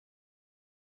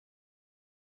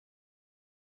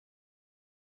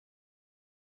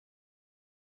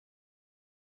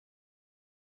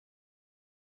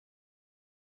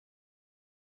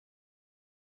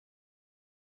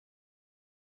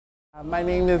My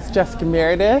name is Jessica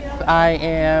Meredith. I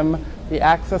am the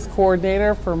Access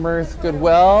Coordinator for MERS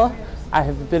Goodwill. I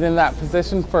have been in that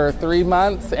position for 3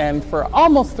 months, and for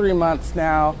almost 3 months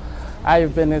now,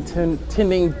 I've been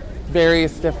attending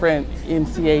various different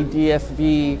NCA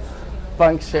DSV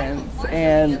functions.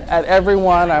 And at every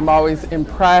one, I'm always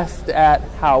impressed at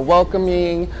how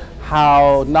welcoming,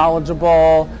 how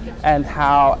knowledgeable, and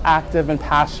how active and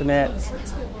passionate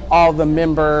all the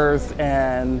members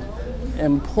and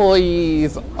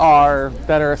employees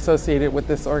that are associated with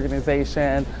this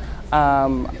organization.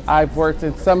 I've worked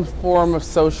in some form of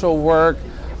social work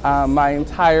my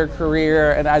entire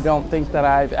career, and I don't think that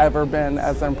I've ever been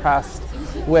as impressed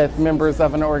with members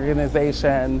of an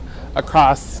organization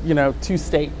across, 2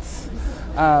 states.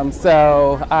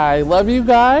 So I love you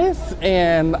guys,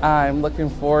 and I'm looking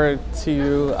forward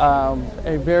to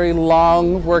a very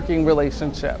long working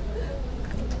relationship.